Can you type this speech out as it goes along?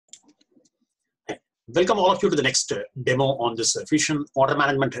Welcome all of you to the next demo on this Fusion Order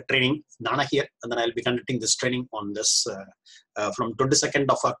Management training. Nana here, and then I'll be conducting this training on this from 22nd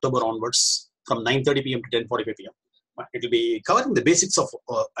of October onwards, from 9:30 p.m. to 10:45 p.m. It will be covering the basics of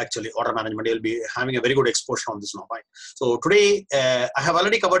actually order management. You'll be having a very good exposure on this now. Right? So today I have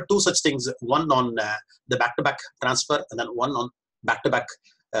already covered two such things: one on the back-to-back transfer, and then one on back-to-back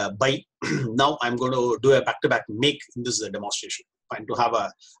buy. Now I'm going to do a back-to-back make in this demonstration. Fine, to have a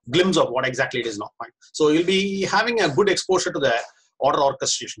glimpse of what exactly it is now. Fine. So you'll be having a good exposure to the order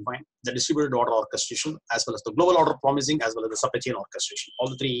orchestration, fine, the distributed order orchestration, as well as the global order promising, as well as the supply chain orchestration. All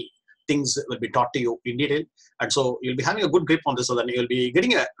the three things will be taught to you in detail, and so you'll be having a good grip on this. So then you'll be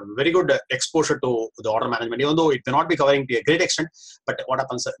getting a very good exposure to the order management, even though it may not be covering to a great extent. But what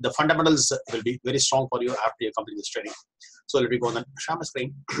happens? The fundamentals will be very strong for you after you complete this training. So let me go on and share my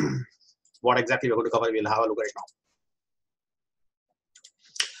screen. What exactly we're going to cover, we'll have a look at it now.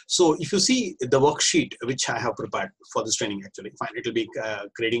 So if you see the worksheet which I have prepared for this training, actually, fine, it will be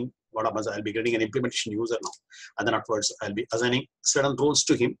creating what happens. I'll be creating an implementation user now, and then afterwards I'll be assigning certain roles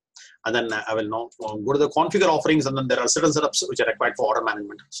to him, and then I will now go to the configure offerings, and then there are certain setups which are required for order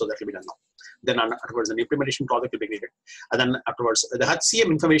management. So that will be done now. Then afterwards an implementation project will be created, and then afterwards the HCM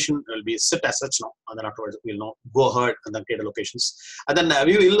information will be set as such now, and then afterwards we'll now go ahead and then create the locations, and then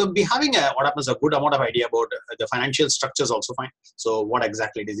we will be having what happens a good amount of idea about the financial structures also, fine. So what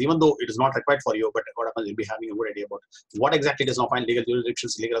exactly it is, even though it is not required for you, but what happens, you'll be having a good idea about what exactly it is now, fine. Legal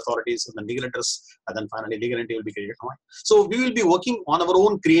jurisdictions, legal authorities, and then legal address, and then finally legal entity will be created now. So we will be working on our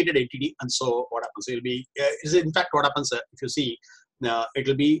own created entity, and so what happens, will be is in fact what happens if you see. It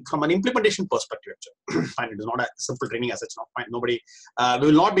will be from an implementation perspective. Fine, it is not a simple training as such now. Fine, nobody, we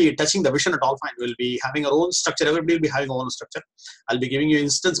will not be touching the vision at all. Fine, we will be having our own structure. Everybody will be having our own structure. I'll be giving you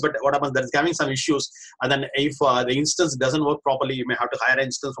instance, but what happens, there is having some issues, and then if the instance doesn't work properly, you may have to hire an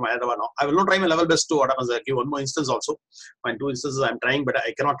instance from Hyderabad now. I will not try my level best to what happens, give one more instance also. Fine, two instances I'm trying, but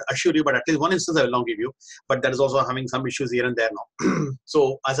I cannot assure you, but at least one instance I will now give you. But that is also having some issues here and there now.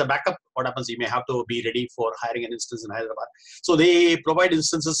 So as a backup, what happens, you may have to be ready for hiring an instance in Hyderabad. So they provide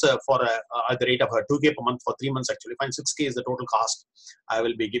instances for at the rate of 2K per month for 3 months actually. Fine, 6K is the total cost. I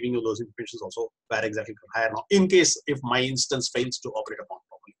will be giving you those informations also where exactly to hire now in case if my instance fails to operate upon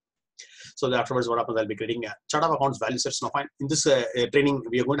properly. So afterwards, what happens, I'll be creating a chart of accounts value sets now. Fine. In this training,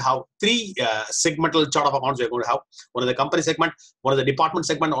 we are going to have three segmental chart of accounts. We are going to have one is the company segment, one is the department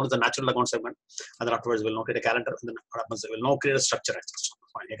segment, one is the natural account segment, and then afterwards we'll now create a calendar, and then what happens, we'll now create a structure.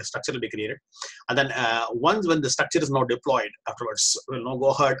 Fine, a structure will be created, and then once when the structure is now deployed, afterwards we'll now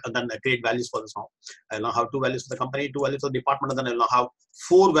go ahead and then create values for this now. I'll now have 2 values for the company, 2 values for the department, and then I'll now have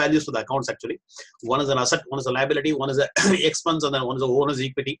 4 values for the accounts actually. One is an asset, one is a liability, one is a expense, and then one is the owner's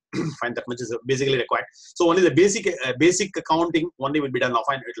equity. Fine, that much is basically required. So only the basic accounting only will be done now.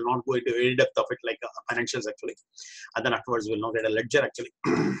 Fine, it will not go into any depth of it like financials actually. And then afterwards we'll now get a ledger actually.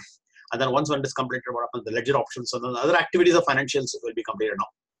 And then once it is completed, what happens, the ledger options and then other activities of financials will be completed now.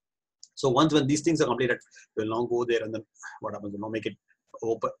 So once when these things are completed, we'll now go there, and then what happens, we'll now make it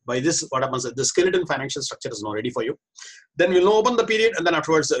open. By this, what happens, the skeleton financial structure is now ready for you. Then we'll now open the period, and then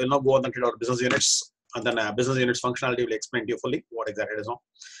afterwards we'll now go on and create our business units, and then business units functionality will explain to you fully what exactly it is now.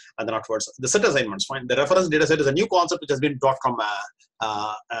 And then afterwards the set assignments. Fine, the reference data set is a new concept which has been brought from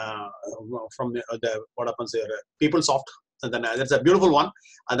the what happens here, PeopleSoft. And then that's a beautiful one,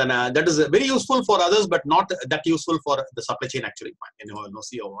 and then that is very useful for others, but not that useful for the supply chain actually.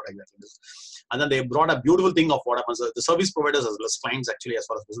 See what exactly it is. And then they brought a beautiful thing of what happens, the service providers as well as clients actually, as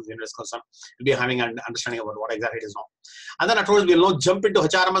far as business unit is concerned, will be having an understanding about what exactly it is now. And then afterwards we'll now jump into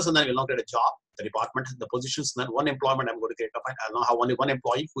HRMS, and then we'll now create a job, the department, the positions, and then one employment I'm going to create. I'll now have only one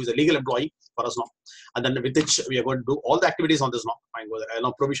employee who is a legal employee for us now, and then with which we are going to do all the activities on this now. I'll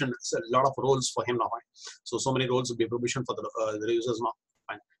now provision a lot of roles for him now. So many roles will be provisioned for the users now.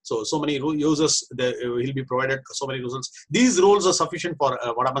 Fine. So many users, he'll be provided so many users. These roles are sufficient for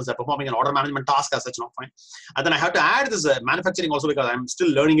what happens, performing an order management task as such now. Fine. And then I have to add this manufacturing also, because I'm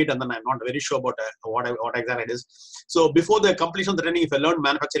still learning it, and then I'm not very sure about what exactly it is. So before the completion of the training, if I learn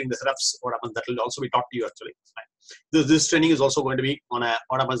manufacturing, the steps, what happens, that will also be taught to you actually. Fine. This training is also going to be on a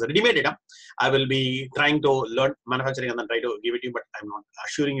what happens, ready-made data. I will be trying to learn manufacturing and then try to give it to you, but I'm not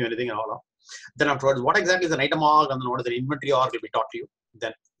assuring you anything at all. Then afterwards, what exactly is an item org, and then what is an inventory org will be taught to you.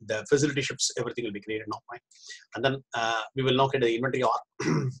 Then the facility ships, everything will be created now. Fine. And then we will now create the inventory org.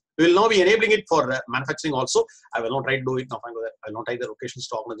 We will now be enabling it for manufacturing also. I will not try to do it now. Fine. I will not tie the locations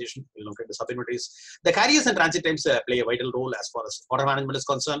to organization. We will not create the sub-inventories. The carriers and transit times play a vital role as far as order management is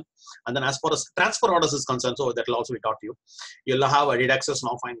concerned. And then as far as transfer orders is concerned, so that will also be taught to you. You'll now have a data access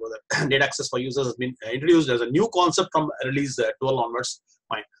now. Fine. Data access for users has been introduced as a new concept from release 12 onwards.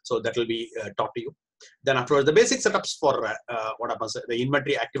 Fine. So that will be taught to you. Then afterwards, the basic setups for what happens, the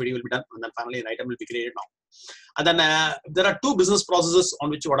inventory activity will be done, and then finally an item will be created now. And then there are two business processes on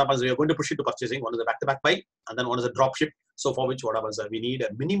which what happens, we are going to push it to purchasing. One is a back-to-back buy, and then one is a drop ship. So for which what happens, we need a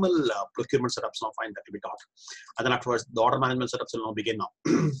minimal procurement setups now, fine, that will be taught. And then afterwards, the order management setups will now begin now.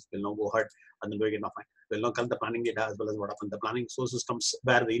 We'll now go ahead and then do again now, fine. We'll now collect the planning data as well as what happens, the planning source systems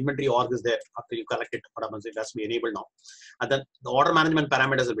where the inventory org is there. After you collect it, what happens, it has to be enabled now. And then the order management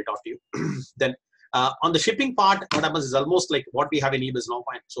parameters will be taught to you. Then on the shipping part, what happens is almost like what we have in eBiz now,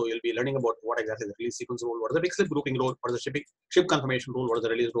 fine. So you'll be learning about what exactly the release sequence rule, what is the big slip grouping rule, what is the ship confirmation rule, what is the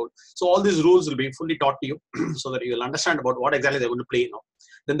release rule. So all these rules will be fully taught to you so that you will understand about what exactly they're going to play now.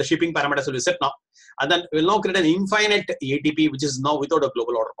 Then the shipping parameters will be set now. And then we'll now create an infinite ATP, which is now without a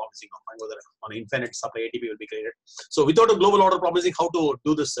global order promising. On an infinite supply ATP will be created. So without a global order promising, how to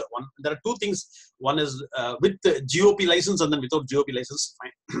do this one? There are two things. One is with the GOP license and then without GOP license.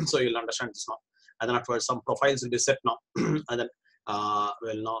 Fine. So you'll understand this now. And then afterwards, some profiles will be set now. And then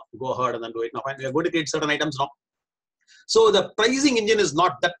we'll now go ahead and then do it now. Fine. We are going to create certain items now. So the pricing engine is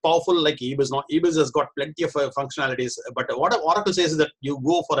not that powerful like eBiz now. eBiz has got plenty of functionalities. But what Oracle says is that you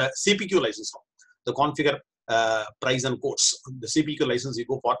go for a CPQ license now. The configure price and quotes, the CPQ license you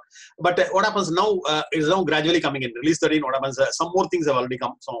go for. But what happens now is now gradually coming in. Release 13, what happens, some more things have already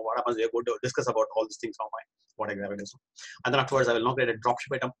come. So what happens, we are going to discuss about all these things now. What exactly it is. And then afterwards, I will now create a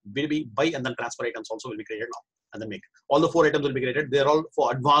dropship item. Will be buy and then transfer items also will be created now. And then make. All the 4 items will be created. They're all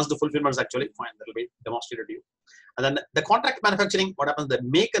for advanced fulfillments actually. Fine, that will be demonstrated to you. And then the contract manufacturing, what happens, the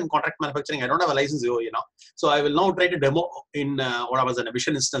make and contract manufacturing, I don't have a license here, you know. So I will now try to demo in what happens, an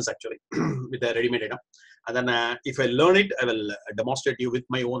Vision instance actually with a ready-made item. And then if I learn it, I will demonstrate you with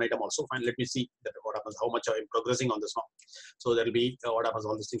my own item also. Fine, let me see that what happens, how much I'm progressing on this now. So there will be what happens,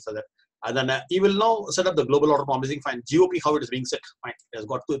 all these things are there. And then you will now set up the global order promising. Fine, GOP, how it is being set. Fine, it has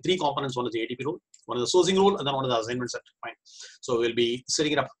got 3 components. One is the ATP rule, one is the sourcing rule, and then one is the assignment set. Fine. So we'll be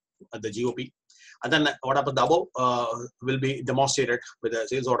setting it up at the GOP. And then what happens, the above will be demonstrated with a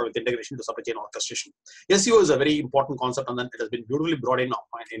sales order with integration to supply chain orchestration. SEO is a very important concept, and then it has been beautifully brought in now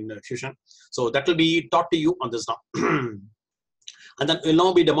in Fusion. So that will be taught to you on this now. And then we'll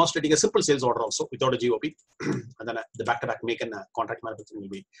now be demonstrating a simple sales order also without a GOP. And then the back-to-back make and contract manufacturing will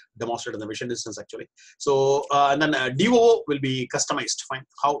be demonstrated in the Vision instance actually. So and then DOO will be customized. Fine,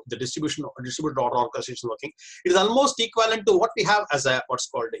 how the distributed order orchestration is working. It is almost equivalent to what we have as a what's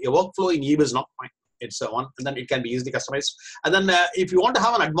called a workflow in eBiz now. Fine. It's one, and then it can be easily customized. And then if you want to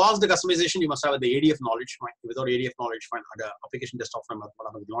have an advanced customization, you must have the ADF knowledge. Fine. Without ADF knowledge, fine, the application desktop framework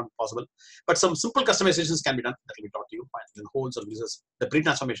is not possible. But some simple customizations can be done. That will be taught to you. Fine. Then holds or releases, the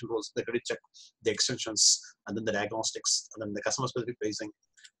pre-transformation rules, the credit check, the extensions, and then the diagnostics, and then the customer-specific pricing.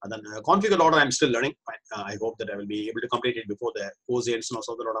 And then configured order, I'm still learning. Fine. I hope that I will be able to complete it before the course ends. So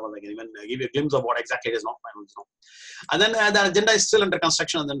that I can even give you a glimpse of what exactly it is now. And then the agenda is still under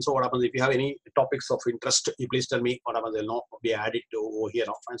construction. And then so what happens, if you have any topics of interest, you please tell me. What happens, they'll not be added to over here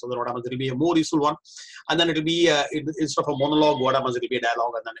now. Fine. So that what happens, it will be a more useful one. And then it will be instead of a monologue, what happens, it will be a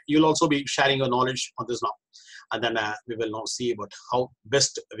dialogue. And then you'll also be sharing your knowledge on this now. And then we will now see about how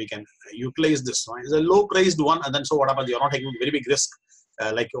best we can utilize this. Right? It's a low-priced one. And then so what happens, you're not taking very big risk.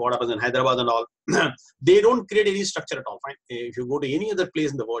 Like what happens in Hyderabad and all, they don't create any structure at all. Fine. If you go to any other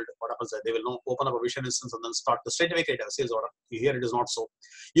place in the world, what happens, they will now open up a Vision instance and then start to straight away create a sales order. Here it is not so.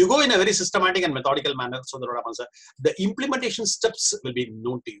 You go in a very systematic and methodical manner, so that what happens, the implementation steps will be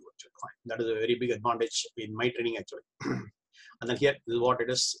known to you. Actually. Fine. That is a very big advantage in my training actually. And then here this is what it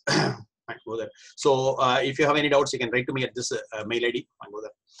is. Go there. So if you have any doubts, you can write to me at this mail ID. Go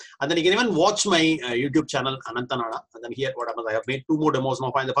there. And then you can even watch my YouTube channel, apps.nana. And then here, what happens, I have made 2 more demos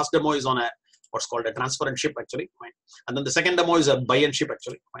now. Fine. The first demo is on a what's called a transfer and ship actually. Fine. And then the second demo is a buy and ship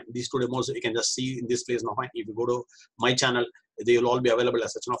actually. Fine. These 2 demos you can just see in this place now. Fine. If you go to my channel, they will all be available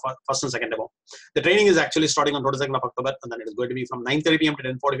as such. Now, first and second demo. The training is actually starting on 22nd of October, and then it is going to be from 9:30 p.m. to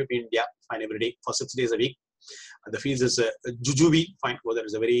 10:45 p.m. India. Fine, every day for 6 days a week. The fees is Jujubi. Fine, well, there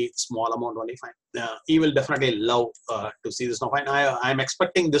is a very small amount only. Fine, you will definitely love to see this now. Fine, I am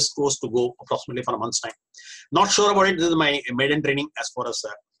expecting this course to go approximately for a month's time. Not sure about it. This is my maiden training as far as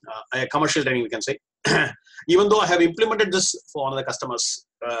a commercial training, we can say. Even though I have implemented this for one of the customers,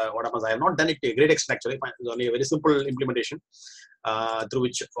 what happens, I have not done it to a great extent actually. Fine. It's only a very simple implementation through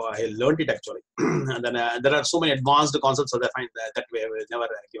which I learned it actually. And then there are so many advanced concepts that I find that we have never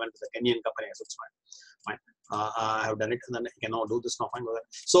given to the Kenyan company as it's fine. Fine. I have done it, and then I can now do this now. Fine with that.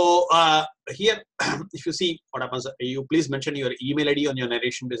 So here, if you see what happens, you please mention your email ID on your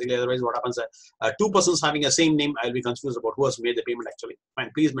narration. Basically, otherwise, what happens? Two persons having the same name, I'll be confused about who has made the payment actually.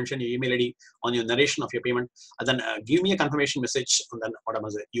 Fine. Please mention your email ID on your narration of your payment, and then give me a confirmation message. And then what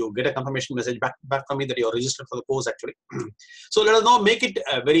happens? You get a confirmation message back from me that you are registered for the course actually. So let us now make it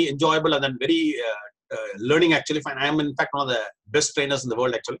very enjoyable and then very learning actually. Fine. I am in fact one of the best trainers in the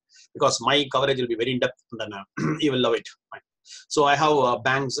world actually, because my coverage will be very in depth, and then you will love it. Fine. So I have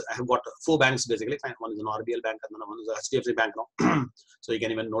banks. I have got 4 banks basically. Fine. One is an RBL bank, and then one is a HDFC bank now. So you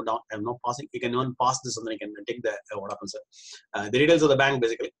can even note down. I am not passing. You can even pass this, and then you can take the what happens. The details of the bank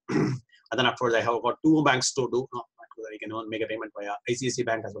basically. And then afterwards, I have got 2 banks to do. No, you can even make a payment via ICICI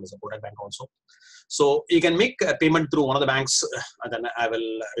Bank as well as a Kotak Bank also. So you can make a payment through one of the banks, and then I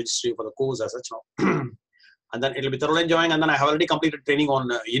will register you for the course as such now. And then it will be thoroughly enjoying. And then I have already completed training on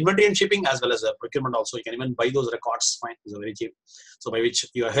inventory and shipping as well as procurement also. You can even buy those records. Fine, it's very cheap. So by which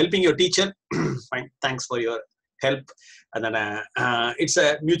you are helping your teacher. Fine, thanks for your help. And then it's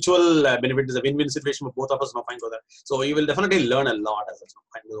a mutual benefit. It's a win-win situation for both of us now. Fine for that. So you will definitely learn a lot as such.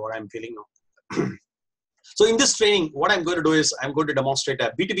 Fine, is what I'm feeling now. So in this training, what I'm going to do is I'm going to demonstrate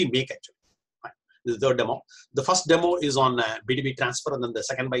a B2B make actually. Fine. This is the third demo. The first demo is on B2B transfer, and then the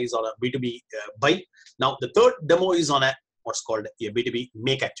second buy is on a B2B buy. Now the third demo is on a what's called a B2B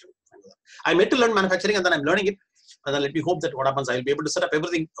make actually. I'm yet to learn manufacturing, and then I'm learning it. And then let me hope that what happens, I'll be able to set up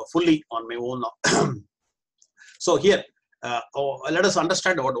everything fully on my own now. So here, let us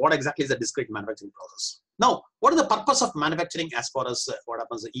understand what exactly is the discrete manufacturing process. Now, what is the purpose of manufacturing as far as what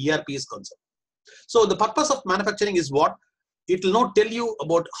happens, the ERP is concerned? So the purpose of manufacturing is what? It will not tell you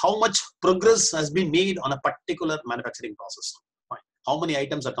about how much progress has been made on a particular manufacturing process. Fine. How many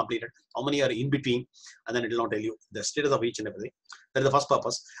items are completed, how many are in between, and then it will not tell you the status of each and everything. That is the first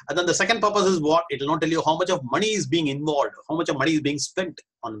purpose. And then the second purpose is what? It will not tell you how much of money is being involved, how much of money is being spent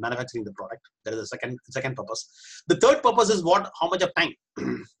on manufacturing the product. That is the second purpose. The third purpose is what? How much of time?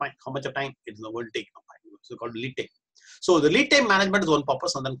 Fine. How much of time it will take. So called lead time. So the lead time management is one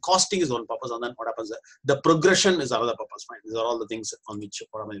purpose, and then costing is one purpose, and then what happens? The progression is another purpose. Fine. These are all the things on which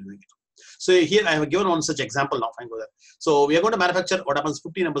what am I doing it. So here I have given one such example now. Fine, go there. So we are going to manufacture what happens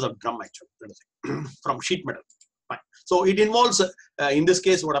 50 numbers of drum actually from sheet metal. Fine. So it involves in this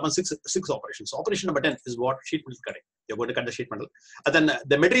case what happens six operations. So operation number 10 is what? Sheet metal cutting. You're going to cut the sheet metal, and then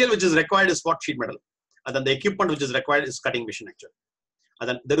the material which is required is what? Sheet metal, and then the equipment which is required is cutting machine actually. And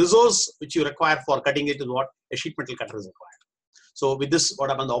then the resource which you require for cutting it is what? A sheet metal cutter is required. So with this,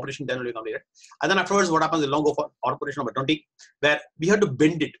 what happens? The operation 10 will be completed. And then afterwards, what happens? We'll now go for operation number 20, where we have to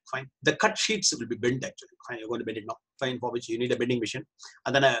bend it. Fine. The cut sheets will be bent actually. Fine. You're going to bend it now. Fine. For which you need a bending machine.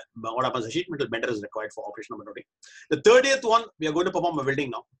 And then what happens? A sheet metal bender is required for operation number 20. The 30th one, we are going to perform a welding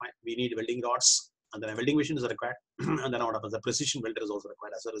now. Fine. We need welding rods. And then a welding machine is required. And then what happens? The precision welder is also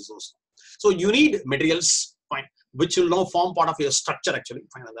required as a resource. So you need materials. Fine, which will now form part of your structure actually.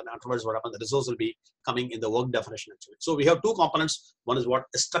 Fine, and then afterwards, what happens? The resource will be coming in the work definition actually. So we have 2 components. One is what?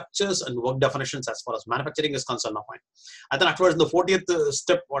 Structures and work definitions as far as manufacturing is concerned now. Fine, and then afterwards, in the 40th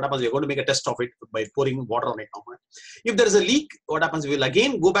step, what happens? You're going to make a test of it by pouring water on it now. Fine. If there is a leak, what happens? We will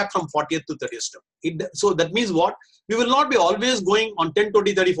again go back from 40th to 30th step. So that means what? We will not be always going on 10,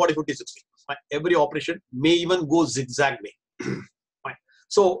 20, 30, 40, 50, 60. Fine. Every operation may even go zigzag way. Fine.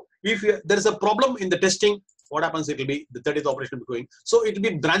 So if there is a problem in the testing, what happens? It will be the 30th operation will be going. So it will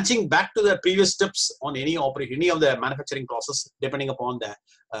be branching back to the previous steps on any operation, any of the manufacturing process, depending upon the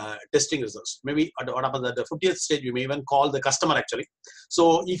testing results. Maybe at what happens at the 50th stage, we may even call the customer actually.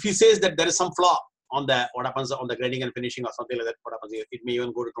 So if he says that there is some flaw on the what happens on the grinding and finishing or something like that, what happens? It may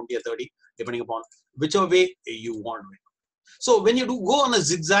even go to 20 or 30, depending upon whichever way you want it. So when you do go on a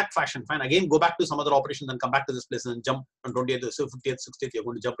zigzag fashion, fine, again go back to some other operation, then come back to this place and jump from 20th to 50th, 60th, you're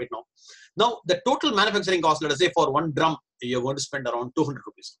going to jump it now. Now the total manufacturing cost, let us say for one drum, you're going to spend around 200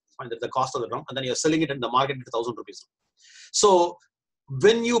 rupees. Fine, that's the cost of the drum, and then you're selling it in the market at 1,000 rupees. So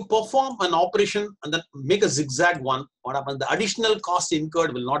when you perform an operation and then make a zigzag one, what happens? The additional cost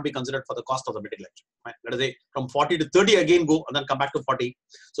incurred will not be considered for the cost of the material. Right? Let us say from 40 to 30 again go and then come back to 40.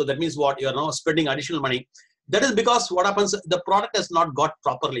 So that means what? You are now spending additional money. That is because what happens? The product has not got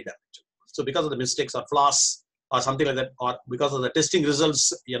properly done. So because of the mistakes or flaws or something like that, or because of the testing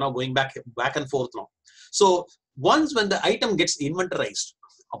results, going back and forth now. So once when the item gets inventorized,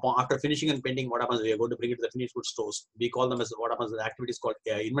 after finishing and painting, what happens? We are going to bring it to the finished goods stores. We call them as what happens? The activity is called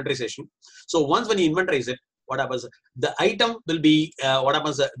inventorization. So once when you inventorize it, what happens? The item will be what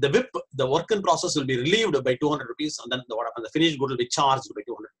happens? The WIP, the work in process will be relieved by 200 rupees, and then what happens? The finished good will be charged by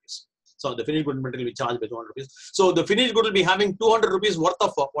 200 rupees. So the finished good inventory will be charged by 200 rupees. So the finished good will be having 200 rupees worth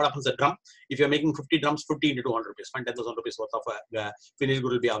of what happens a drum. If you're making 50 drums, 50 into 200 rupees, 10,000 rupees worth of finished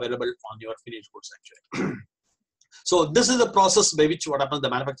good will be available on your finished goods actually. So this is the process by which what happens, the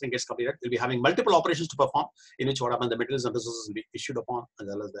manufacturing gets completed. We'll be having multiple operations to perform, in which what happens, the materials and resources will be issued upon, as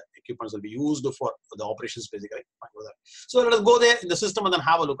well as the equipments will be used for the operations basically. So let us go there in the system and then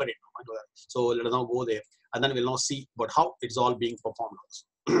have a look at it. So let us now go there and then we'll now see about how it's all being performed.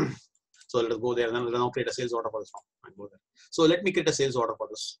 So let us go there and then we'll now create a sales order for this now. So let me create a sales order for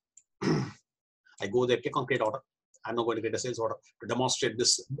this. I go there, click on create order. I'm now going to create a sales order to demonstrate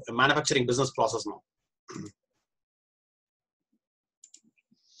this manufacturing business process now.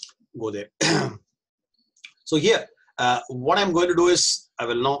 Go there. So here, what I'm going to do is I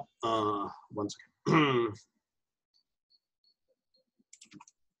will now one second.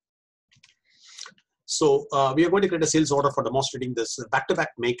 So we are going to create a sales order for demonstrating this back-to-back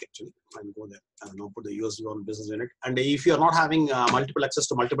make actually. And go there and now put the US1 business unit. And if you are not having multiple access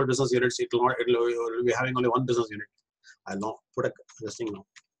to multiple business units, it will be having only one business unit. I'll now put this thing now.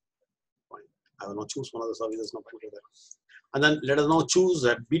 Fine. I will now choose one of the services now. And then let us now choose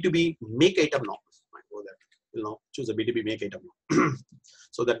a B2B make item now. Go there. We'll now choose a B2B make item now.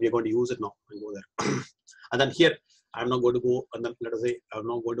 So that we are going to use it now. And go there. And then here, I'm not going to go, and then let us say, I'm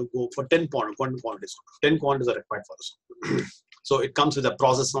now going to go for 10 quantities. 10 quantities are required for this. So it comes with a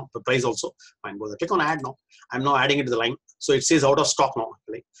process now, the price also. Fine, go there. Click on add now. I'm now adding it to the line. So it says out of stock now.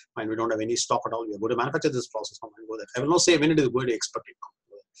 Actually. Fine, we don't have any stock at all. We are going to manufacture this process now. And go there. I will not say when it is going to expect it now.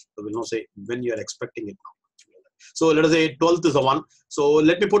 So we will not say when you are expecting it now. So let us say 12th is the one. So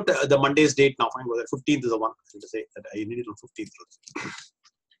let me put the Monday's date now. Fine, go there. 15th is the one. Let us say that I need it on 15th.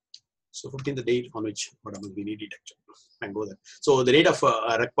 So 15th the date on which we need it actually. And go there. So the date of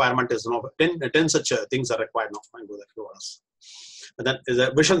requirement is now 10 such things are required now. And go there. Go us. And then is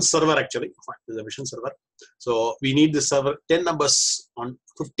a vision server actually. Is a vision server. So we need the server 10 numbers on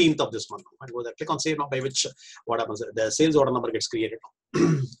 15th of this month. And go there. Click on save now, by which what happens, the sales order number gets created now.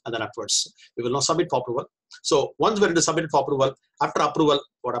 And then afterwards we will now submit for approval. So once we're going to submit for approval, after approval,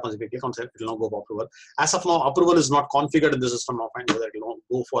 what happens if we click on save, it will now go for approval. As of now, approval is not configured in the system now. Fine, whether it will now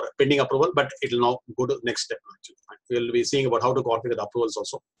go for pending approval, but it will now go to the next step. Actually, we'll be seeing about how to configure the approvals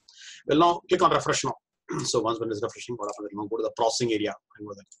also. We'll now click on refresh now. So once when it's refreshing, what happens, it will now go to the processing area and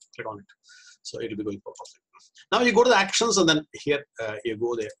go there, click on it. So it will be going for processing. Now you go to the actions and then here you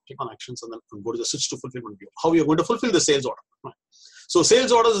go there, click on actions and then go to the switch to fulfillment view. How you're going to fulfill the sales order. So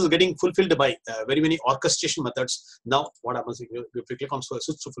sales orders is getting fulfilled by very many orchestration methods. Now what happens if you click on switch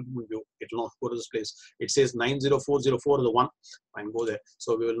to fulfillment view, it will now go to this place. It says 90404 is the one, and go there.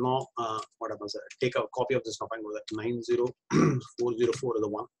 So we will now what happens? Take a copy of this now and go there. 90404 is the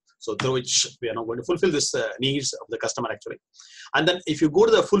one. So through which we are now going to fulfill this needs of the customer actually. And then if you go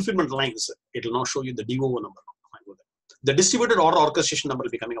to the fulfillment lines, it will now show you the DOO number. The distributed order orchestration number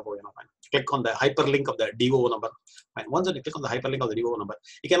will be coming up over here. Click on the hyperlink of the DOO number. And once you click on the hyperlink of the DOO number,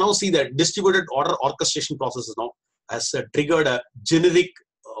 you can now see the distributed order orchestration process is now has triggered a generic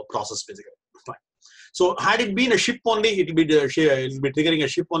process basically. Fine. So had it been a ship only, it will be triggering a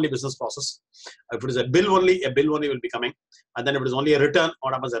ship only business process. If it is a bill only will be coming. And then if it is only a return,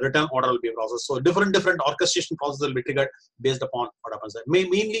 what happens? A return order will be processed. So different orchestration processes will be triggered based upon what happens.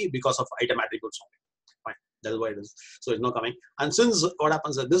 Mainly because of item attributes only. Fine. That's why it is. So it's not coming. And since what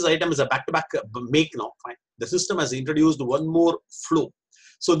happens, this item is a back-to-back make now. Fine. The system has introduced one more flow.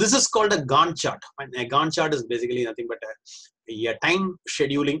 So this is called a Gantt chart. Fine. A Gantt chart is basically nothing but a time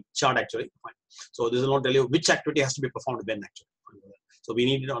scheduling chart actually. Fine. So this will not tell you which activity has to be performed when actually. So we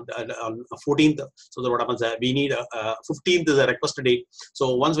need it on 14th. So that what happens? We need 15th is a requested date.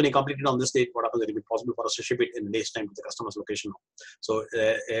 So once when you complete it on this date, what happens? It will be possible for us to ship it in a day's time to the customer's location. So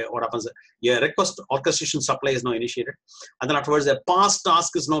what happens? Yeah, request orchestration supply is now initiated, and then afterwards a past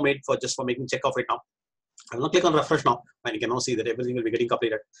task is now made for just for making check of it now. I will now click on refresh now, and you can now see that everything will be getting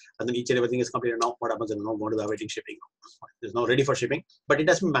completed, and then each and everything is completed now. What happens? It will now go to the awaiting shipping. It's now ready for shipping, but it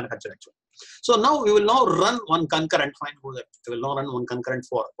has been manufactured actually. So now we will now run one concurrent. Fine, go there. We will now run one concurrent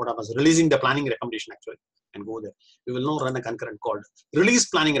for what happens? Releasing the planning recommendation actually, and go there. We will now run a concurrent called release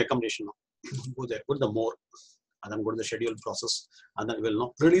planning recommendation now. Go there, put the more, and then go to the schedule process, and then we will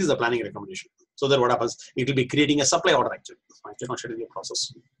now release the planning recommendation. So that what happens? It will be creating a supply order actually. Fine, click on schedule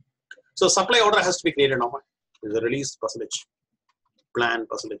process. So supply order has to be created now. Is the release percentage, plan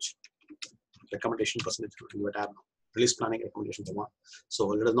percentage, recommendation percentage. You would have release planning recommendation the one. So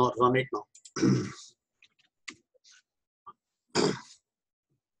let us now run it now.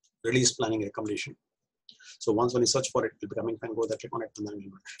 Release planning recommendation. So once when you search for it, it will be coming. Fine, go there, click on it, and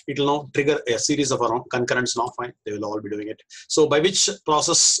then it will now trigger a series of concurrents now. Fine, they will all be doing it. So by which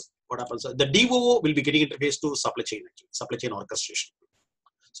process what happens? The DOO will be getting interface to supply chain, actually, supply chain orchestration.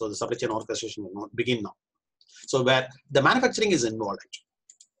 So the supply chain orchestration will not begin now. So where the manufacturing is involved, actually.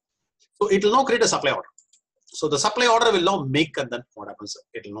 So it will now create a supply order. So the supply order will now make, and then what happens?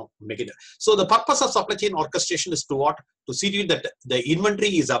 It will now make it. So the purpose of supply chain orchestration is to what? To see to it that the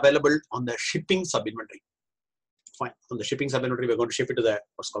inventory is available on the shipping sub inventory. Fine. On the shipping sub inventory, we're going to ship it to the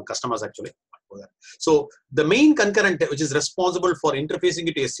what's called customers, actually. So the main concurrent which is responsible for interfacing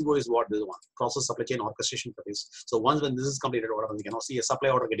it to SCO is what? This one, process supply chain orchestration interface. So once when this is completed, what happens? You can now see a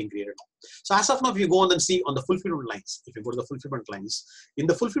supply order getting created now. So as of now, if you go on and see on the fulfillment lines, if you go to the fulfillment lines, in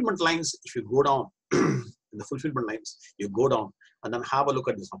the fulfillment lines, if you go down in the fulfillment lines, you go down and then have a look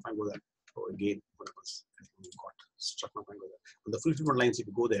at this. Fine, go there. So again, what happens? Got struck now. Fine, go there. On the fulfillment lines, if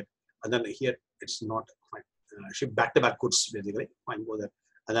you go there, and then here it's not fine. Ship back-to-back goods basically. Fine, go there.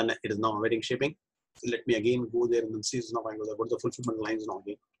 And then it is now awaiting shipping. So let me again go there and then see this now. I go there. Go to the fulfillment lines now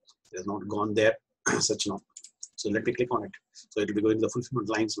again. It has not gone there. Such now. So let me click on it. So it will be going to the fulfillment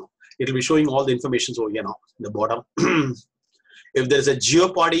lines now. It will be showing all the information over here now in the bottom. If there is a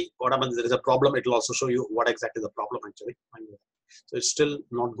geoparty, what happens? There is a problem. It will also show you what exactly the problem actually. So it's still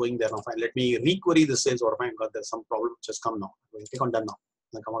not going there now. Fine. Let me re-query the sales order. Fine. There's some problem which has come now. Click on done now.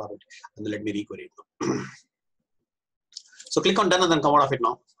 And then come out of it. And then let me re-query it now. So click on done and then come out of it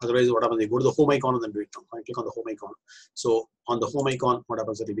now. Otherwise, what happens? You go to the home icon and then do it now. Fine. Click on the home icon. So on the home icon, what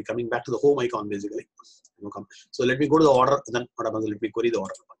happens? It will be coming back to the home icon basically. So let me go to the order and then what happens? Let me query the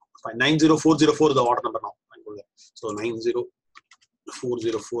order number. Fine. 90404 is the order number now. Fine. Go there. So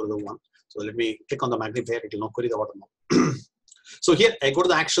 90404 is the one. So let me click on the magnifier. It will now query the order now. So here I go to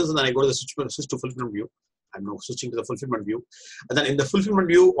the actions and then I go to the switch to fulfillment view. I'm now switching to the fulfillment view. And then in the fulfillment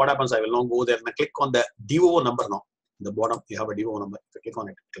view, what happens? I will now go there and I click on the DOO number now. In the bottom, you have a DOO number. If I click on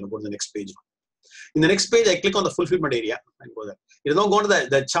it, it will go to the next page. In the next page, I click on the fulfillment area and go there. It is now going to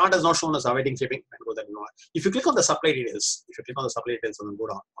the chart is not shown as awaiting shipping and go there. If you click on the supply details, and then go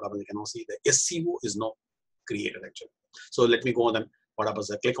down, what happens? You can now see the SCO is now created actually. So let me go on then. What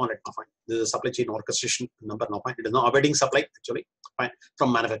happens? I click on it. Now, fine. This is a supply chain orchestration number now. Fine. It is now awaiting supply actually. Fine.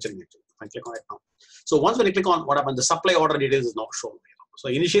 From manufacturing actually. Fine. Click on it now. So once when you click on what happens, the supply order details is now shown. So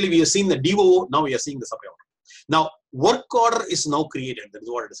initially we have seen the DOO. Now we are seeing the supply order. Now work order is now created. That is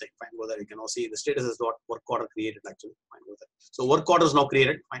what it is saying. Fine. Go there. You can now see the status is what work order created actually. Fine. Go there. So work order is now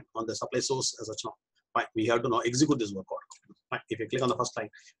created. Fine. On the supply source as such now. Fine. We have to now execute this work order. Fine. If you click on the first line,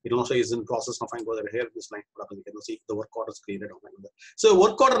 it will also is in process now. Fine. Go there. Here this line. What happens? You can see the work order is created. So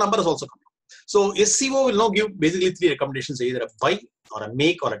work order number is also coming. So SCO will now give basically three recommendations: either a buy or a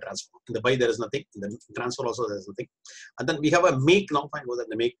make or a transfer. In the buy there is nothing. In the transfer also there is nothing. And then we have a make now. Fine. Go there.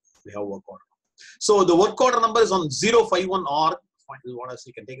 The make we have work order. So the work order number is on 051R. Fine. This is what I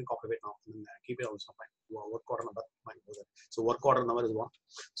see. You can take a copy of it now. And keep it also. Fine. Work order number. Fine. Go there. So work order number is 1.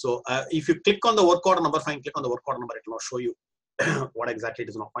 So if you click on the work order number, fine. Click on the work order number. It will now show you what exactly it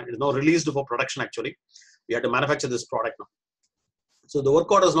is now. Fine. It is now released for production actually. We have to manufacture this product now. So the work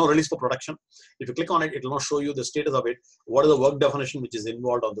order is now released for production. If you click on it, it will now show you the status of it. What is the work definition which is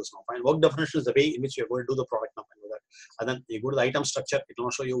involved on this now? Fine. Work definition is the way in which you are going to do the product now. And then you go to the item structure. It will now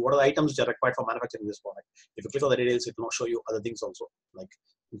show you what are the items which are required for manufacturing this product. If you click on the details, it will now show you other things also like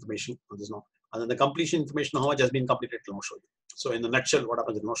information on this now. And then the completion information, how much has been completed, it will now show you. So in the nutshell, what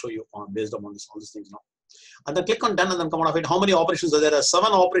happens, it will now show you on based on this, all these things now. And then click on done and then come out of it. How many operations are there?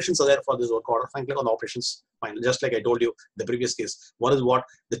 7 operations are there for this work order. Fine, click on the operations. Fine, just like I told you the previous case. One is what?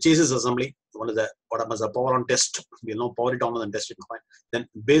 The chases assembly. One is the what happens, the power on test. We'll now power it on and then test it. Fine. Then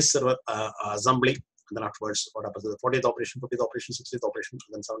base server assembly. And then afterwards, what happens? The 40th operation, 50th operation, 60th operation,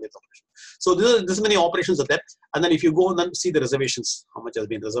 and then 70th operation. So this many operations are there. And then if you go and then see the reservations, how much has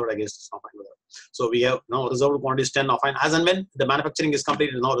been reserved against this now. Fine. So we have now reserved quantity is 10 now. Fine. As and when the manufacturing is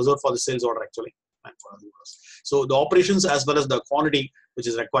completed, now reserved for the sales order actually. So the operations as well as the quantity which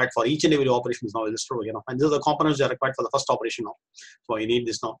is required for each and every operation is now listed over here now. And these are the components that are required for the first operation now. So you need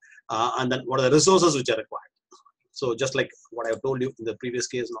this now. And then what are the resources which are required? So just like what I have told you in the previous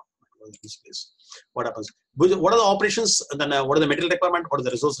case now. This case, what happens? What are the operations? And then what are the material requirement? What is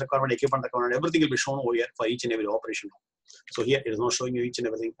the resource requirement? Equipment requirement? Everything will be shown over here for each and every operation now. So here it is now showing you each and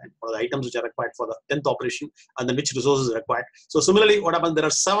everything. And what are the items which are required for the 10th operation? And then which resources are required? So similarly, what happens? There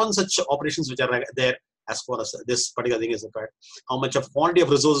are 7 such operations which are there. As far as this particular thing is required, how much of quantity of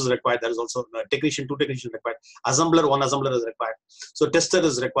resources is required? There is also a technician, 2 technicians required. Assembler, 1 assembler is required. So tester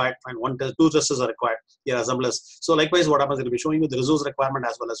is required, and 2 testers are required. Here assemblers. So likewise, what happens? It will be showing you the resource requirement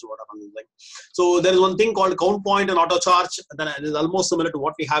as well as what happens. Like so, there is one thing called count point and auto charge. Then it is almost similar to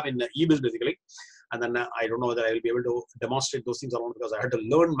what we have in eBill basically. And then I don't know whether I will be able to demonstrate those things around, because I had to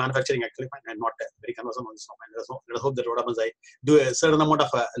learn manufacturing actually. I'm not very conversant on this now. Let us hope that what happens, I do a certain amount of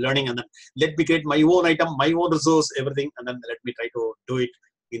learning, and then let me create my own item, my own resource, everything, and then let me try to do it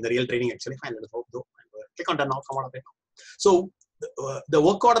in the real training actually. Fine, let us hope though. Click on done now, come out of it now. So the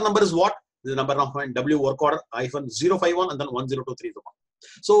work order number is what? The number now, W work order -051 and then 1023 is the one.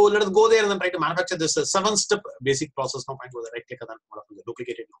 So let us go there and then try to manufacture this 7-step basic process now. Fine, go there, right click and then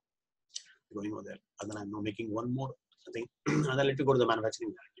duplicate it now. Going over there, and then I'm now making one more thing, and then let me go to the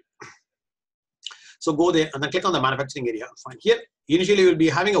manufacturing directly. So go there and then click on the manufacturing area. Fine. Here, initially we'll be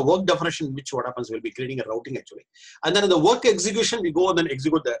having a work definition, which what happens, we'll be creating a routing actually. And then in the work execution, we go and then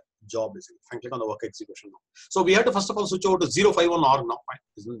execute the job basically. Fine. Click on the work execution now. So we have to first of all switch over to 051 org now.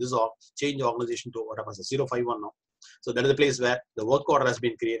 Fine. This is all change organization to what happens 051 now. So that is the place where the work order has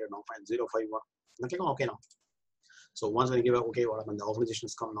been created now. Fine. 051. Then click on OK now. So once I give a OK, what happens? The organization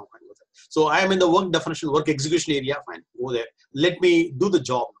is come now. Fine. So I am in the work definition, work execution area. Fine. Go there. Let me do the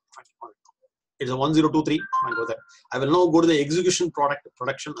job. Fine. It's a 1023. Fine. Go there. I will now go to the execution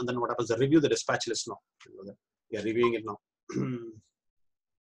production, and then what happens? I review the dispatch list now. Go there. We are reviewing it now.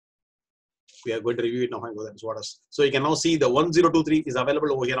 We are going to review it now. Fine. Go there. So what else? So you can now see the 1023 is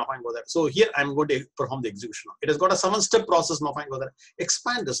available over here now. Fine. Go there. So here I'm going to perform the execution now. It has got a 7-step process now. Fine. Go there.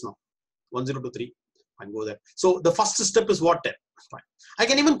 Expand this now. 1023. And go there. So the first step is what? 10. Fine. I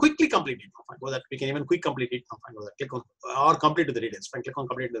can even quickly complete it. Fine. Go there. We can even quick complete it. Fine. Go there. Click on or complete the details. Fine. Click on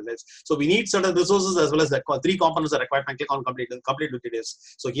complete the details. So we need certain resources as well as the 3 components are required. Fine. Click on complete the details.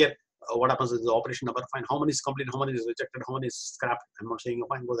 So here what happens is the operation number. Fine. How many is complete? How many is rejected? How many is scrapped? I'm not saying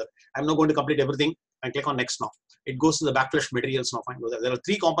fine. Go there. I'm not going to complete everything. And click on next now. It goes to the backflash materials now. Fine. Go there. There are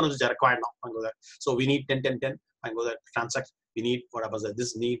 3 components which are required now. Fine. Go there. So we need 10, 10, 10. Fine. Go there. Transact. We need what happens that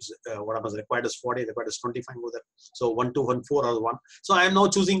this needs what happens required is 40, required is 25. Go there. So 1, 2, 1, 4 or 1. So I am now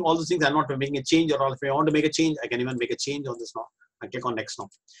choosing all these things. I'm not making a change, or if I want to make a change, I can even make a change on this now. I click on next now.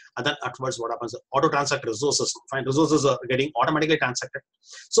 And then afterwards, what happens? Auto transact resources. Fine, resources are getting automatically transacted.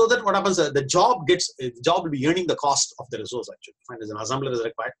 So that what happens? The job will be earning the cost of the resource actually. Fine, as an assembler is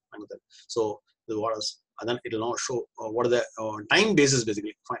required. Fine, so the what else? And then it will now show what are the time basis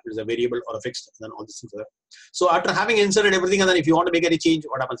basically. Fine, it is a variable or a fixed. And then all these things are there. So after having inserted everything, and then if you want to make any change,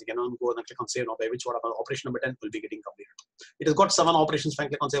 what happens? You can go and click on save now, by which what happens? Operation number 10 will be getting completed. It has got 7 operations. Fine,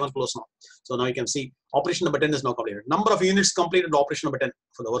 click on save and close now. So now you can see operation number 10 is now completed. Number of units completed, operation number 10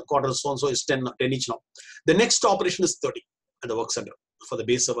 for the work order so and so is 10 each now. The next operation is 30 at the work center for the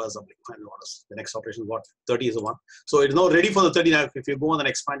base server assembly. Fine, orders. The next operation is what? 30 is the one. So it is now ready for the 30 now. If you go and then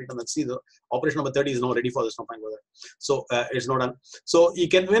expand it and then see the operation number 30 is now ready for this now. Fine, go there. So it's not done. So you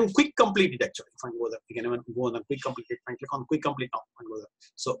can even quick complete it actually. Fine, go there. You can even go and then quick complete it. Fine, click on quick complete now. Fine, go there.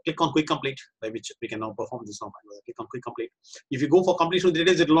 So click on quick complete, by which we can now perform this now. Fine, go there. Click on quick complete. If you go for completion of the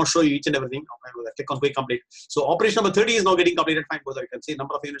details, it will not show you each and everything. Fine, go there. Click on quick complete. So operation number 30 is now getting completed. Fine, go there. You can see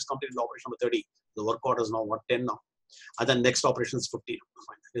number of units completed. Operation number 30. The work order is now what? 10 now. And then next operation is 50.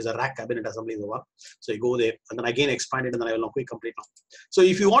 Fine. There's a rack cabinet assembly is the one. So you go there and then again expand it, and then I will now quick complete now. So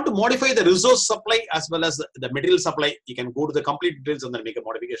if you want to modify the resource supply as well as the material supply, you can go to the complete details and then make a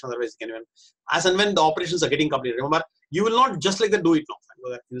modification. Otherwise, you can even, as and when the operations are getting completed. Remember, you will not just like that do it now. Fine, go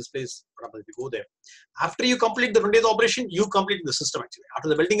there. In this place, if you go there, after you complete the 20th operation, you complete the system actually. After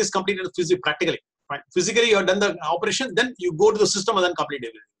the building is completed practically, fine. Physically you have done the operation, then you go to the system and then complete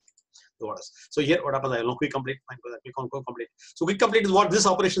everything. So here what happens? I will now quick complete. Fine, click on quick complete. So quick complete is what this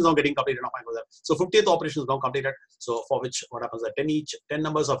operation is now getting completed. Now, fine, so 50th operation is now completed. So for which what happens? 10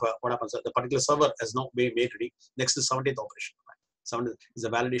 numbers of what happens? The particular server has now been made ready. Next is 70th operation. Fine. 70th is a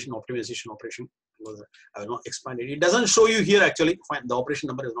validation optimization operation. I will not expand it. It doesn't show you here actually. Fine, the operation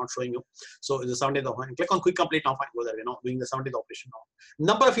number is not showing you. So it's the 70th. Fine. Click on quick complete now. Fine, go there. We're now doing the 70th operation now.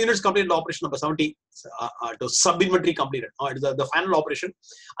 Number of units completed. Operation number 70 to sub inventory completed. It is the final operation,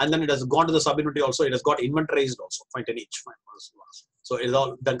 and then it has gone to the sub inventory also. It has got inventorized also. Fine, 10 each. Fine. So it is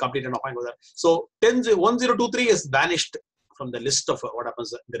all done completed now. Fine, go there. So 1023 is vanished from the list of what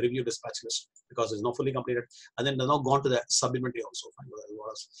happens, the review dispatch list, because it's not fully completed, and then they're now gone to the sub inventory also. Fine,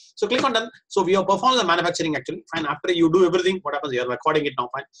 so click on done. So we have performed the manufacturing actually. Fine, after you do everything, what happens? You are recording it now.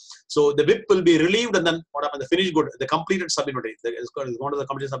 Fine. So the WIP will be relieved, and then what happens? The finished good, the completed sub inventory, it's gone to the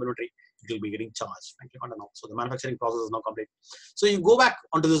completed sub inventory. It will be getting charged. Fine, click on done now. So the manufacturing process is now complete. So you go back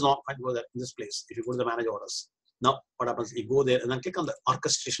onto this now. Fine, go there in this place. If you go to the manage orders, now what happens? You go there and then click on the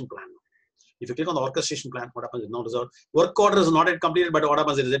orchestration plan. If you click on the orchestration plan, what happens is now resolved. Work order is not yet completed, but what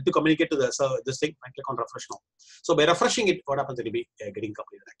happens is yet to communicate to the this thing. I click on refresh now. So by refreshing it, what happens? It will be getting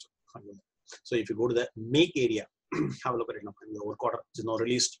completed actually. So if you go to the make area, have a look at it now. The work order is now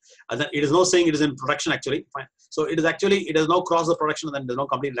released, and then it is now saying it is in production actually. Fine. So it is actually, it has now crossed the production and then it is now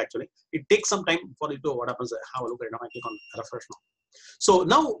completed actually. It takes some time for it to, what happens, have a look at it now. I click on refresh now. So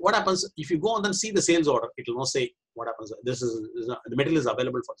now what happens, if you go and then see the sales order, it will now say what happens. This is the material is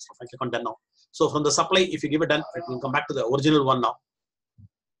available for this. I click on done now. So from the supply, if you give it done, it will come back to the original one now.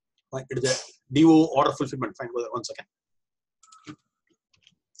 Fine. It is a DO order fulfillment. Fine. 1 second.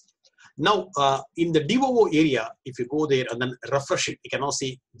 Now, in the DOO area, if you go there and then refresh it, you can now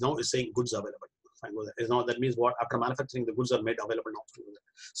see now it's saying goods available. Fine, go there. Now that means what, after manufacturing, the goods are made available now.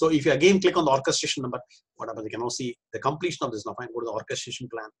 So if you again click on the orchestration number, what happens? You can now see the completion of this now. Fine, go to the orchestration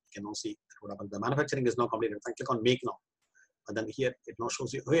plan. You can now see what happens. The manufacturing is now completed. Fine, click on make now. And then here it now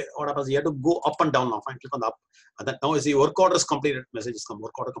shows you what happens. You have to go up and down now. Fine, click on the up. And then now is the work order is completed. Messages come.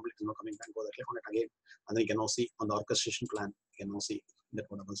 Work order complete is now coming. Fine, go there. Click on it again. And then you can now see on the orchestration plan. You can now see that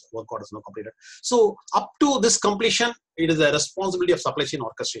what happens. Work order is now completed. So up to this completion, it is the responsibility of supply chain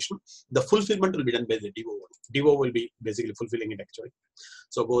orchestration. The fulfillment will be done by the DO. DO will be basically fulfilling it actually.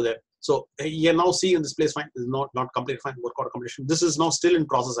 So go there. So you now see in this place, fine, is not complete. Fine, work order completion. This is now still in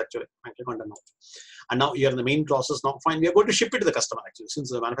process actually. Fine, click on done now. And now you are in the main process now. Fine, we are going to ship it to the customer actually.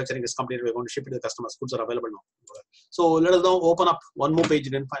 Since the manufacturing is completed, we are going to ship it to the customers. Goods are available now. So let us now open up one more page.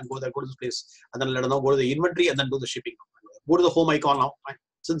 Then fine, go there, go to this place, and then let us now go to the inventory and then do the shipping. Go to the home icon now. Fine.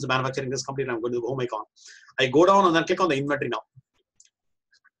 Since the manufacturing is complete, I'm going to the home icon. I go down and then click on the inventory now.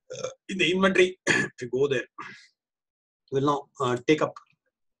 In the inventory, if you go there, we'll now take up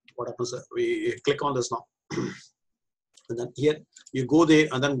what happens. We click on this now. And then here you go there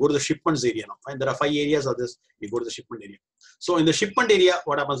and then go to the shipments area now. Fine. There are 5 areas of this. You go to the shipment area. So in the shipment area,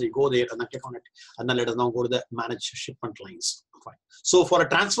 what happens? You go there and then click on it. And then let us now go to the manage shipment lines. Fine. So for a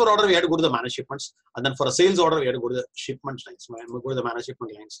transfer order, we have to go to the manage shipments. And then for a sales order, we have to go to the shipment lines. So we go to the manage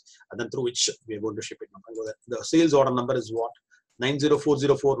shipment lines. And then through which we are going to ship it now. Go there. The sales order number is what?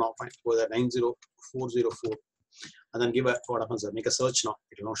 90404 now. Fine. Go there. 90404. And then give a, what happens? Make a search now.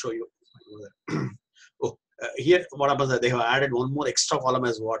 It will now show you. Go there. Oh. Here, what happens is they have added one more extra column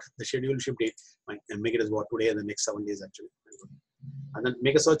as what the scheduled ship date, and make it as what today and the next 7 days actually. And then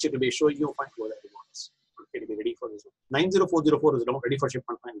make a search, it will be showing you fine. Go there, it will be ready for this one. 90404 is now ready for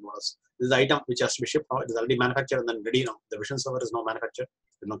shipment. Fine, bonus. This is the item which has to be shipped now. It is already manufactured and then ready now. The vision server is now manufactured,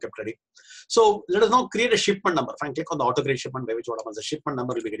 it is now kept ready. So let us now create a shipment number. Fine, click on the auto create shipment by which what happens, the shipment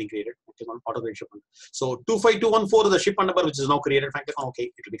number will be getting created. Click on auto create shipment. So 25214 is the shipment number which is now created. Fine, click on OK,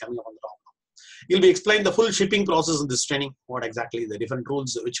 it will be coming up on the top. You'll be explained the full shipping process in this training, what exactly the different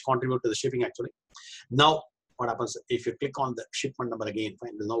rules which contribute to the shipping actually. Now, what happens if you click on the shipment number again,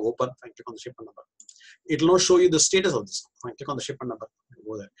 fine, it is now open, fine, click on the shipment number. It will now show you the status of this. Fine, click on the shipment number,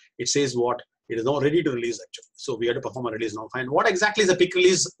 go there. It says what? It is now ready to release actually. So we have to perform a release now. Fine, what exactly is the pick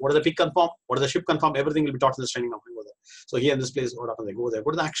release? What is the pick confirm? What is the ship confirm? Everything will be taught in this training now. Fine, go there. So here in this place, what happens? I go there,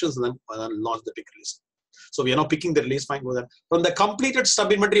 go to the actions and then launch the pick release. So we are now picking the release. Fine, go there. From the completed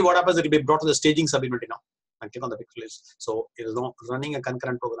sub inventory, what happens? It will be brought to the staging sub inventory now. And click on the pick release. So it is now running a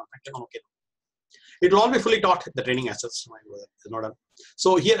concurrent program. And click on OK. It will all be fully taught the training assets. Fine, go there. It's not done.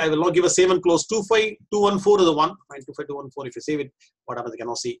 So here I will now give a save and close. 25214 is the one. Fine, 25214. If you save it, what happens? You can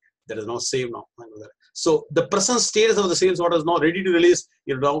now see there is no save now. Fine, go there. So the present status of the sales order is now ready to release.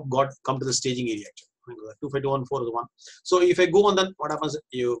 You now come to the staging area actually. 25214 is the one. So if I go and then what happens,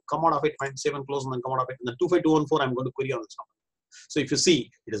 you come out of it, find save and close and then come out of it, and then 25214 I'm going to query on this number. So if you see,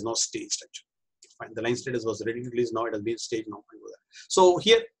 it is now staged actually. Fine. The line status was ready to release, now it has been staged now. So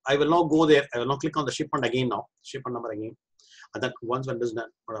here I will now go there, I will now click on the shipment again now, shipment number again, and then once when it is done,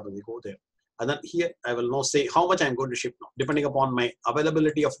 what happens, we go there. And then here I will now say how much I am going to ship now, depending upon my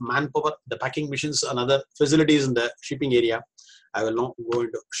availability of manpower, the packing machines and other facilities in the shipping area. I will now go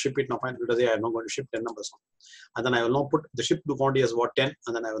into ship it now. Fine, because I am now going to ship 10 numbers now. And then I will now put the ship to quantity as what 10,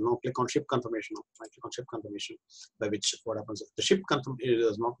 and then I will now click on ship confirmation now. I click on ship confirmation, by which what happens, the ship confirm, it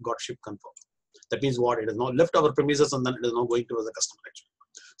has not got ship confirmed. That means what, it has now left our premises and then it is now going towards the customer actually.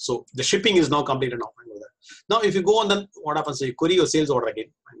 So the shipping is now completed now. Now if you go on, then what happens, you query your sales order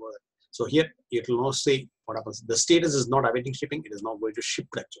again. So here it will now say what happens, the status is not awaiting shipping, it is now going to ship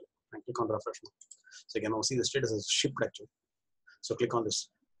actually. And click on refresh now. So you can now see the status is shipped actually. So click on this.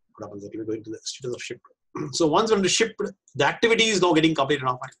 What happens? It will go into the status of shipped. So once when it is shipped, the activity is now getting completed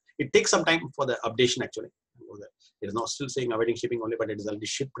now. It takes some time for the updation actually. It is now still saying awaiting shipping only, but it is already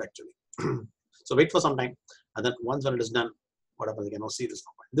shipped actually. So wait for some time, and then once when it is done, what happens? You can now see this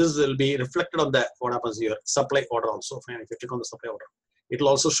now. This will be reflected on the what happens your supply order also. Fine, if you click on the supply order, it will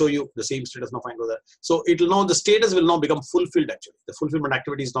also show you the same status now. Fine, go there. So it will now, the status will now become fulfilled actually. The fulfillment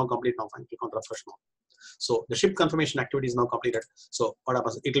activity is now complete now. Fine, click on refresh now. So the ship confirmation activity is now completed. So what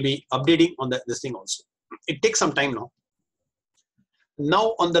happens? It will be updating on this thing also. it takes some time now.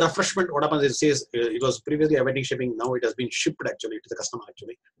 Now on the refreshment, what happens is it says it was previously awaiting shipping. Now it has been shipped actually to the customer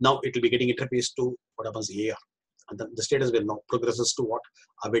actually. Now it will be getting interfaced to what happens AR. And then the status will now progresses to what?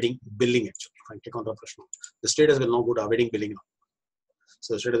 Awaiting billing actually. If I click on refresh now, the status will now go to awaiting billing now.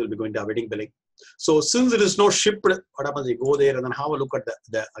 So the status will be going to awaiting billing. So since it is now shipped, what happens? You go there and then have a look at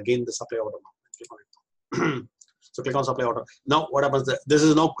the supply order now. Click on it. So click on supply order. Now what happens? This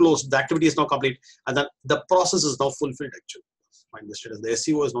is now closed. The activity is now complete, and then the process is now fulfilled actually. Find the status. The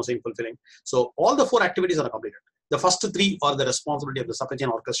SEO is now saying fulfilling. So all the 4 activities are completed. The first 3 are the responsibility of the supply chain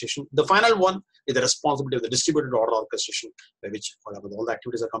orchestration. The final one is the responsibility of the distributed order orchestration, by which all the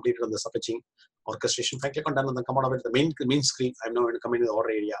activities are completed on the supply chain orchestration. If I click on done and then come out of it, the main screen, I'm now going to come into the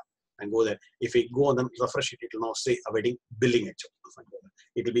order area and go there. If we go and then refresh it, it will now say awaiting billing actually.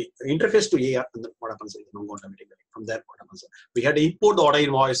 It will be interface to AR, and then what happens is now go to awaiting billing. From there, what happens? We had to import the order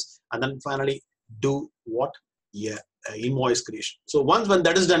invoice and then finally do what? Invoice creation. So once when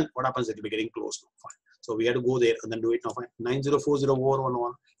that is done, what happens? It will be getting closed now. Fine. So we have to go there and then do it now. Fine.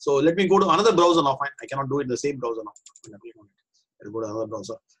 90404111. So let me go to another browser now. Fine. I cannot do it in the same browser now. I'll go to another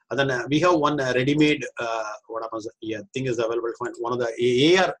browser. And then we have one ready-made what happens? Thing is available. Fine. One of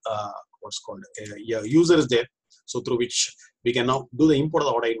the AR what's called user is there. So through which we can now do the import of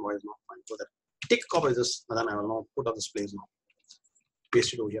the order invoice now. Fine. So that take a copy of this and then I will now put on this place now.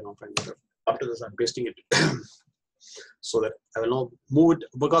 Paste it over here now. Fine. After this, I'm pasting it. So that I will now move it,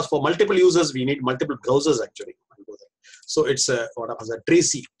 because for multiple users we need multiple browsers actually. So it's what happens?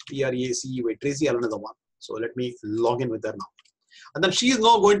 Tracy, T-R-A-C-E-Y, Tracy Allen is the one. So let me log in with her now, and then she is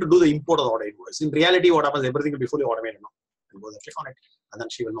now going to do the import of the order invoice. In reality, what happens? Everything will be fully automated now. And go there, click on it, and then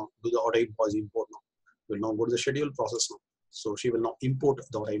she will now do the order invoice import now. Will now go to the schedule process now. So she will now import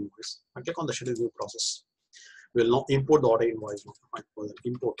the order invoice. I click on the schedule new process. We will now import the order invoice now.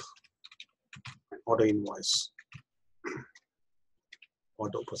 Import order invoice.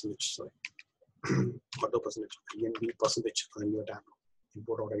 Auto percentage, sorry. Auto percentage, INV percentage, and then you tab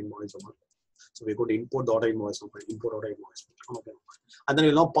import order invoice. So we're going to import the order invoice, import order invoice. Okay. And then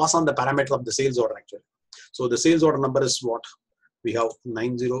we'll now pass on the parameter of the sales order actually. So the sales order number is what? We have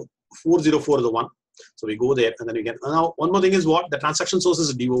 90404 is the one. So we go there and then we get, now one more thing is what? The transaction source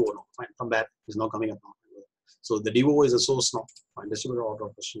is DOO now. Fine. From that is now coming up now. So the DOO is a source now. Fine. Distributor order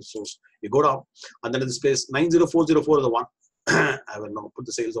source. You go down and then in this place 90404 is the one. I will now put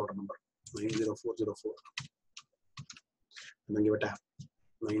the sales order number 90404 and then give a tab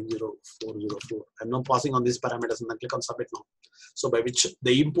 90404. I'm now passing on these parameters and then click on submit now. So by which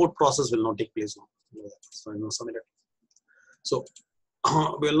the import process will now take place now. So I now submit it. So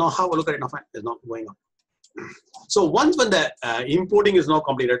we'll now have a look at it now. Fine. It's not going on. So once when the importing is now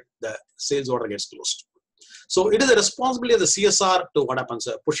completed, the sales order gets closed. So it is a responsibility of the CSR to what happens,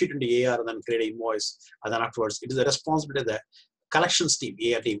 push it into AR and then create an invoice, and then afterwards it is a responsibility of the collections team,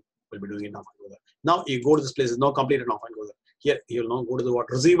 AR team will be doing it now. Now you go to this place, it's now completed now. Go there. Here you will now go to the what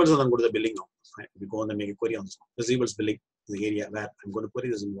receivables and then go to the billing now. Right. We go and then make a query on this now. Receivables billing is the area where I'm going to query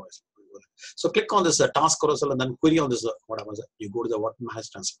this invoice. So click on this task carousel and then query on this what happens. You go to the what manage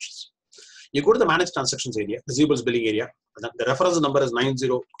transactions. You go to the manage transactions area, receivables billing area, and then the reference number is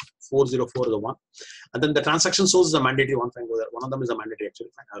 90404 is the one. And then the transaction source is a mandatory one. Fine, go there. One of them is a mandatory actually.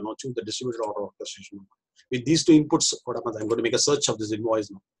 Fine. I will now choose the distributor order orchestration. With these 2 inputs, what happens? I'm going to make a search of this invoice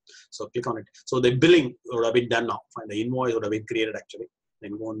now. So click on it. So the billing would have been done now. Fine. The invoice would have been created actually.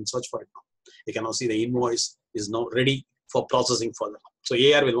 Then go and search for it now. You can now see the invoice is now ready for processing further. So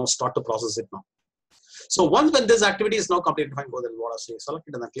AR will now start to process it now. So once when this activity is now completed, fine, go then what I say, select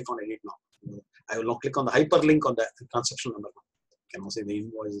it and then click on edit now. I will now click on the hyperlink on the transaction number now. You can now see the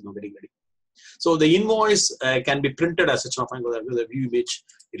invoice is now getting ready. So the invoice can be printed as such now. Fine, go there with the view image.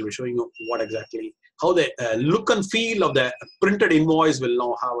 It will be showing you what exactly, how the look and feel of the printed invoice will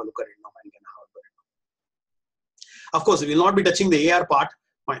now have a look at it now. You can have a look at it now. Of course, we will not be touching the AR part.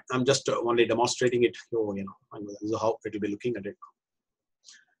 Fine, I'm just only demonstrating it. So, you know, this is how it will be looking at it.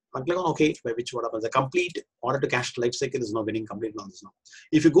 And click on OK, by which what happens? The complete order to cash life cycle is now getting complete on this now.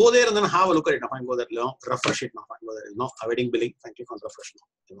 If you go there and then have a look at it, now fine, go there, now refresh it now. Fine, go there, now awaiting billing. Fine, click on refresh now.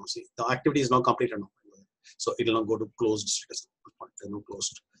 You know, see the activity is now completed now. So it will now go to closed status. It is now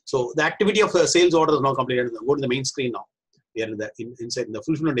closed. So the activity of the sales order is now completed. Go to the main screen now. Here in the inside in the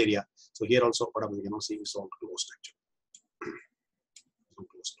fulfillment area. So here also what happens? You can now see it's all closed actually.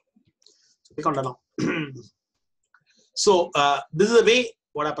 Closed. So click on done now. So this is the way.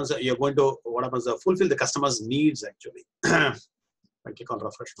 What happens? You're going to what happens? Fulfill the customer's needs actually. I click on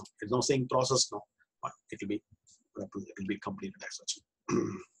refresh now. It's now saying process now, but it will be completed as such.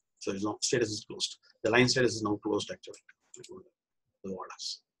 So it's now status is closed. The line status is now closed actually. The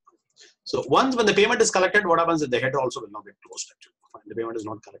orders. So once when the payment is collected, what happens is the header also will not get closed actually. Fine, the payment is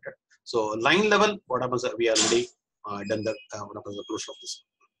not collected. So line level, what happens is we are already done the what happens the closure of this.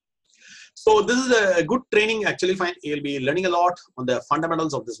 So this is a good training actually. Fine, you'll be learning a lot on the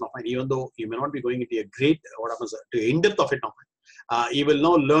fundamentals of this now. Fine, even though you may not be going into a great what happens to in depth of it now. You will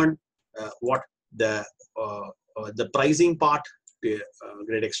now learn what the pricing part to a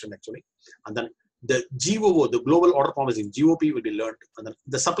great extent actually, and then the GOO, the global order promising GOP will be learned, and then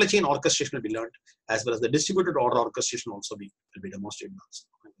the supply chain orchestration will be learned, as well as the distributed order orchestration also will be demonstrated.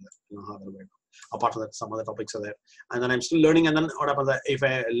 Apart from that, some other topics are there, and then I'm still learning. And then what happens if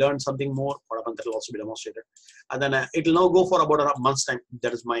I learn something more? What happens that will also be demonstrated, and then it will now go for about a month's time.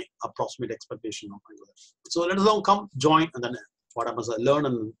 That is my approximate expectation. So let us now come join, and then what happens? Learn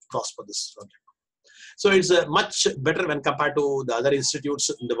and prosper this project. So it's much better when compared to the other institutes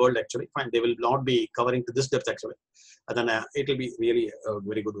in the world actually. Fine, they will not be covering to this depth actually, and then it will be really a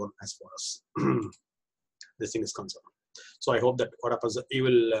very good one as far as this thing is concerned. So I hope that what happens, you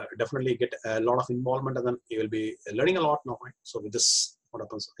will definitely get a lot of involvement, and then you will be learning a lot now. Right? So with this, what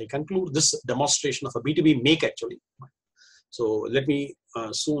happens, I conclude this demonstration of a B2B make actually. So let me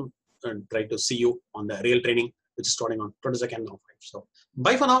soon try to see you on the real training, which is starting on 22nd now. So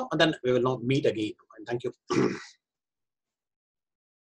bye for now, and then we will now meet again. And thank you.